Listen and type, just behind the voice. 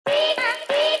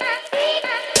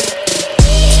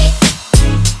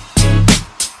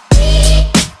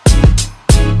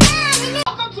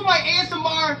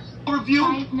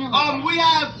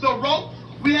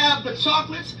the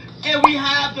chocolates, and we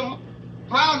have the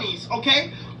brownies,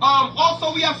 okay?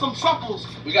 Also we have some truffles.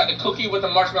 We got the cookie with the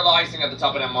marshmallow icing at the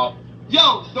top of that mug.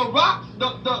 Yo, the rock,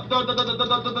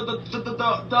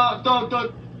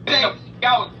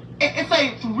 it's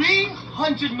a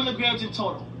 300 milligrams in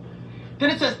total. Then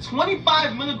it says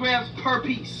 25 milligrams per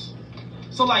piece.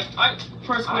 So like,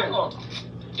 per square. Yo,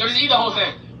 just eat the whole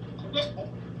thing.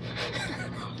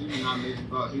 He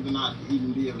would not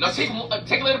even be able to. No,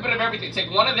 take a little bit of everything. Take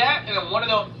one of that, and then one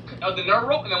of the nerve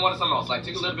rope, and then one of something else. Like,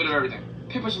 take a little bit of everything.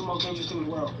 Paper's the most dangerous thing in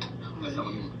the world.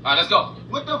 Alright, let's go.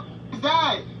 What the is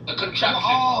that? The contraption.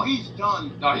 Oh, he's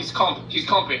done. No, he's comping. He's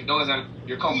comping. Don't listen.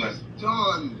 You're comping. He's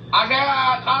done. Am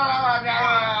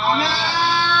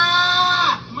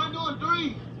I doing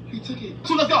 3? He took it.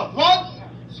 2, let's go. 1,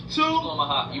 2. You blow my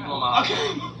hot. You blow my hot.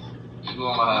 Okay. You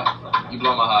blow my hot. You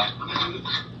blow my hot.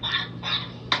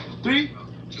 3,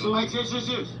 2, Like, cheers.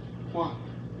 1.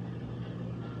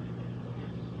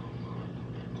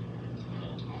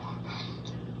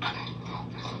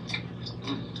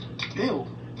 Ew.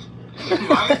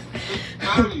 Right?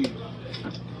 Ew.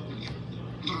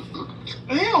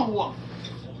 Ew. What?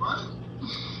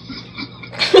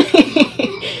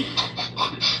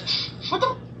 What the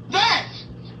that?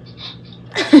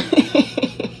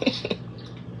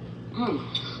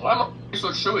 Why am I so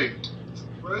chewy?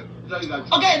 What?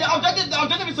 Okay, the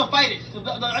objective is to fight it.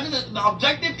 The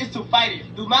objective is to fight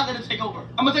it. Do not let it take over.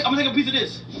 I'm gonna take a piece of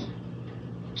this.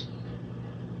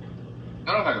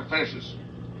 I don't know if I can finish this.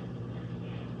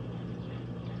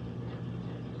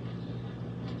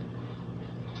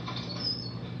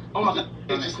 Oh my god,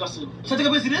 it's disgusting. Should I take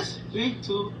a piece of this? 3,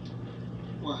 2,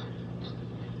 1.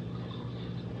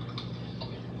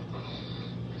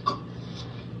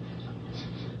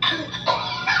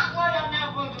 Why y'all not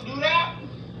supposed to do that?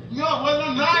 No, was I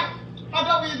not? I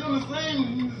thought we were doing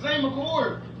the same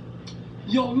accord.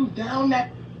 Yo, you down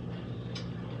that?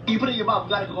 You put it in your mouth,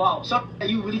 you gotta go out. So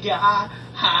you really get high.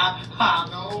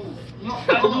 No.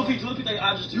 Little piece, I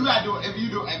just You gotta do it. If you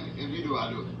do, I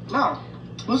do it. No.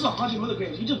 This is 100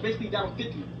 milligrams. You just basically down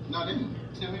 50. No, I didn't.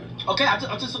 Okay, I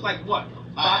just took like what?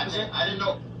 5%? I didn't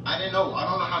know. I don't know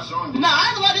how strong. Nah, I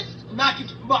ain't gonna let it. Nah,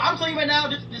 but I'm telling you right now,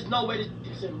 there's no way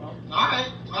this is in, bro.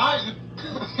 Alright.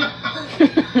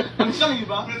 I'm telling you,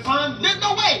 bro. There's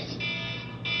no way.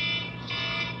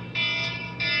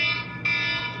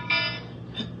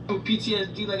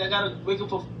 PTSD, like I gotta wake up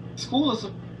for school or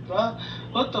something, bro.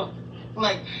 What the?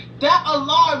 Like, that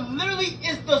alarm literally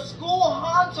is the school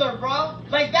haunter, bro.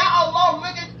 Like, that alarm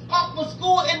waking up for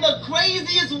school in the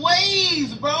craziest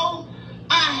ways, bro.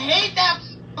 I hate that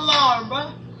alarm,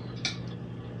 bro.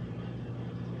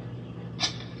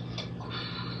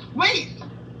 Wait,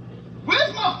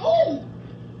 where's my food?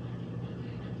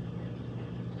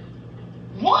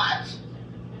 What?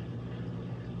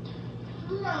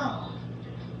 No.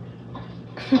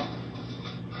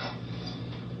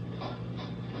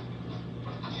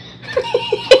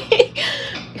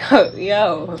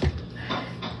 Yo.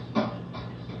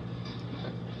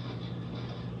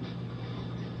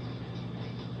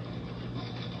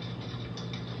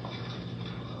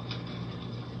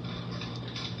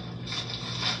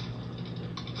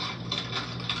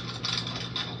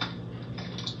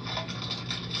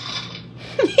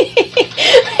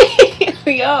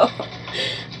 Yo.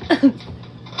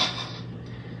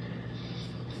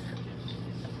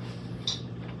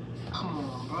 Come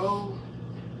on, bro.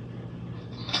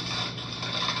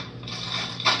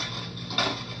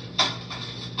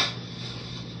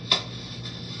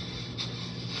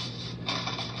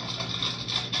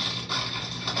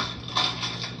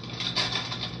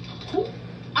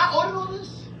 I ordered all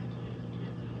this?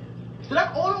 Did I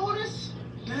order all this?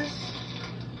 Yes.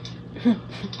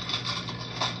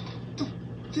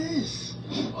 This.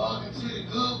 Welcome to the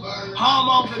good burger. Home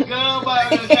of the good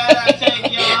burger. Can I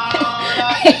take y'all?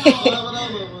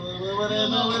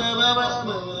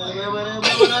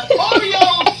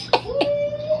 Oreos.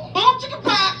 Boom chicken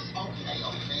pie. Okay.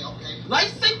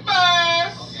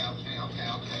 Lightsabers.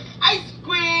 Okay. Ice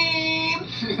cream.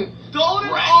 Golden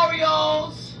Right.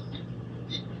 Oreos.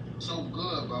 So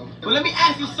good, bro. But let me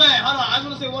ask you something. Hold on. I just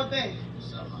want to say one thing.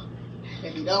 What's up, man?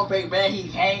 If you don't break bread,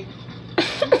 he's hate.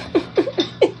 Come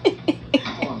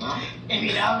on, now. If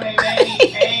you don't break bread,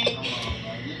 he's hate. Come on,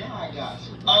 man. You know I got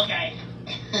you. Okay.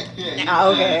 Yeah,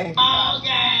 Okay.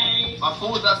 Okay. My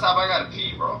food's outside, but I gotta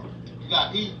pee, bro. You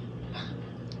got pee.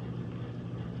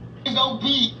 Go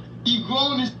pee. You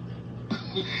grown as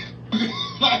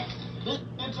like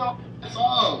it's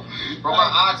all. Bro, my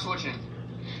eyes switching.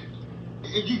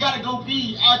 If you gotta go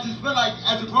pee, I just feel like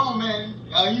as a grown man,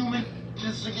 a human,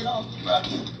 just to get off, bro.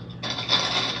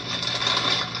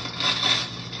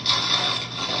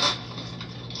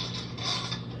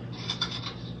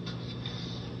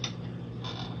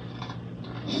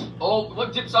 Oh,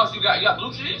 what dip sauce you got? You got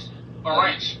blue cheese or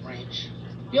ranch? Ranch.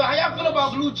 Yo, how y'all feel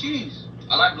about blue cheese?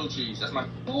 I like blue cheese. That's my.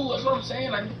 Ooh, that's what I'm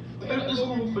saying. Like, it's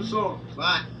cool for sure.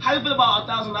 Right. How you feel about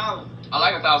 $1,000? I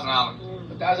like $1,000.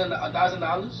 $1,000.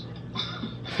 $1,000.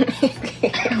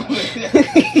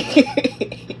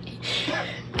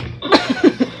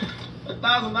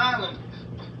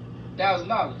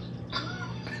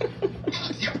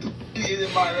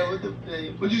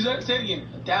 $1,000. What'd you say? Say it again.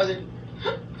 $1,000.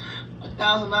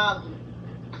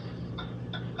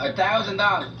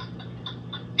 $1,000.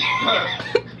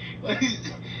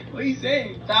 What you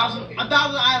saying? 1,000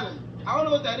 island. I don't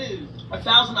know what that is.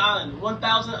 1,000 island.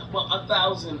 1,000. Well,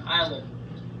 1,000 island.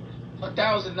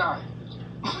 1,009.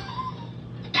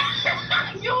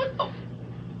 Yo, what the?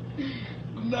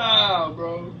 Nah,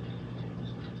 bro.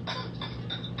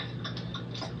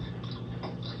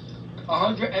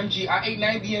 100 mg. I ate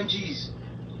 90 mgs.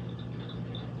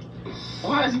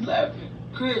 Why is he laughing?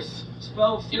 Chris,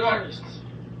 spell forest.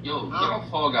 Yo, get on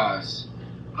Fall Guys.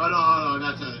 Hold on, I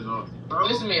gotta turn this off. Bro.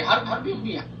 Listen to me. How do people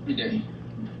be happy every day?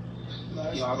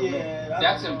 Yeah,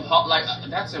 that's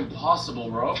that's impossible,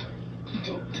 bro.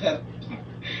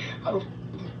 How the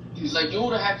like you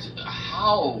would have to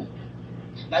how?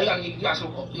 Now you gotta eat or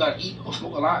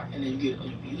smoke a lot, and then you get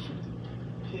used to it.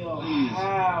 Yo,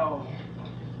 how?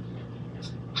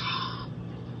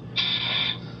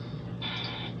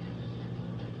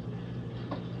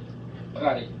 I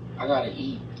gotta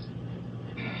eat.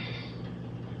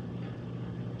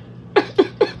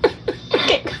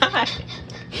 God.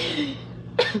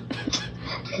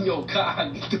 Yo,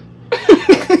 God.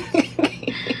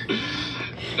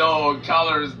 No,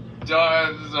 Collar's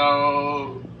done,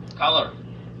 so... Collar.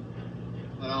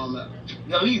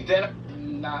 Yo, he's dead.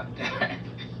 Not dead.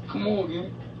 Come on,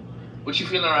 man. What you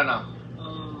feeling right now?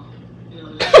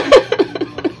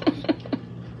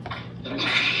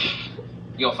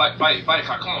 Yo, fight,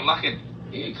 come on, lock it.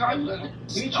 Yeah, Kyle, you got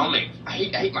stomach. I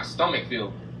hate my stomach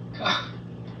feel.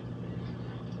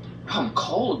 I'm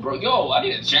cold, bro. Yo, I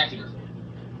need a jacket.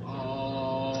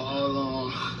 Oh, hold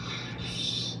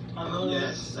on.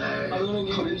 Yes, sir. I'm gonna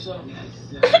give you some. Yes,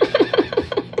 sir.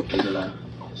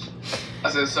 I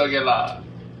said, suck it live.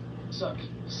 Suck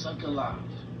it live.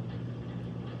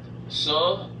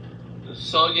 So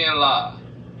get live.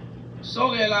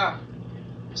 So get live.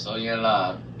 So get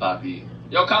live, papi.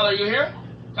 Yo, Collar, you here?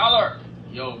 Collar.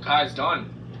 Yo, Kai's done.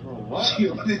 Bro, what?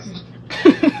 Yo,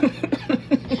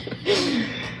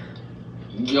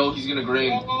 he's gonna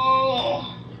green.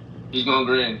 Oh. He's gonna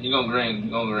green. He gonna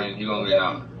green out. He gonna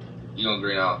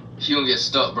green out. He gonna get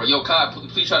stuck, bro. Yo, Kai,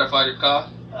 please try to fight it, Kai.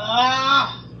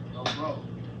 Yo, bro.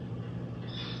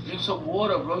 Drink some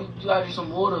water, bro. You gotta drink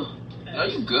some water. Are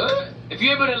you good? If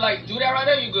you're able to like do that right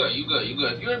there, you good. You good.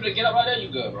 If you're able to get up right there, you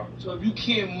good, bro. So if you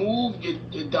can't move,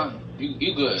 you're done.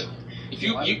 You good. If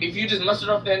you just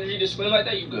muster up the energy to swim like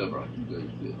that, you good, bro. You good.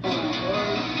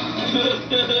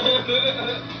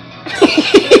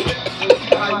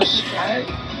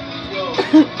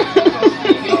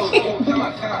 Yo, come on.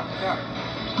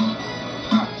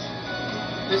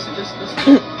 Listen.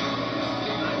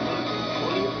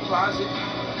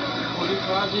 Go to your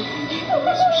closet and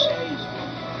get some shades.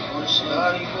 Throw the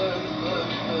shades.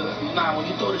 Good. Nah, when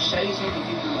you throw the shades in, you give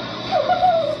me like.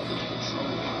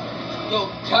 Yo,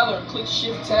 Tyler, click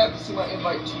Shift Tab to see my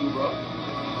invite to you, bro.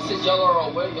 It says y'all are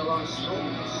away, y'all are in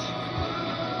streams.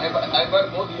 I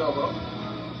invited both of y'all, bro.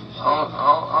 I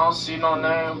don't see no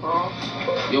name, bro.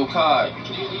 Yo, Kai,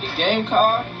 can you need a game,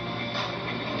 Kai?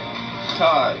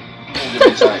 Kai, you gonna give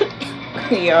me tight.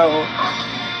 Yo.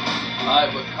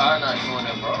 Alright, but Kai not doing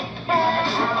it, bro.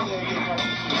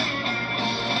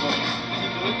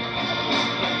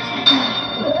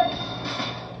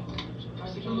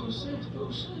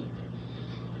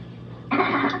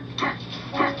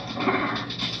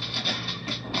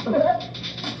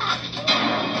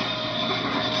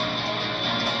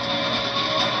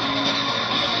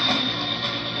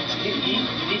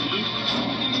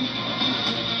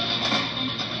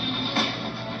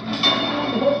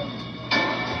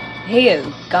 He is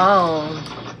gone.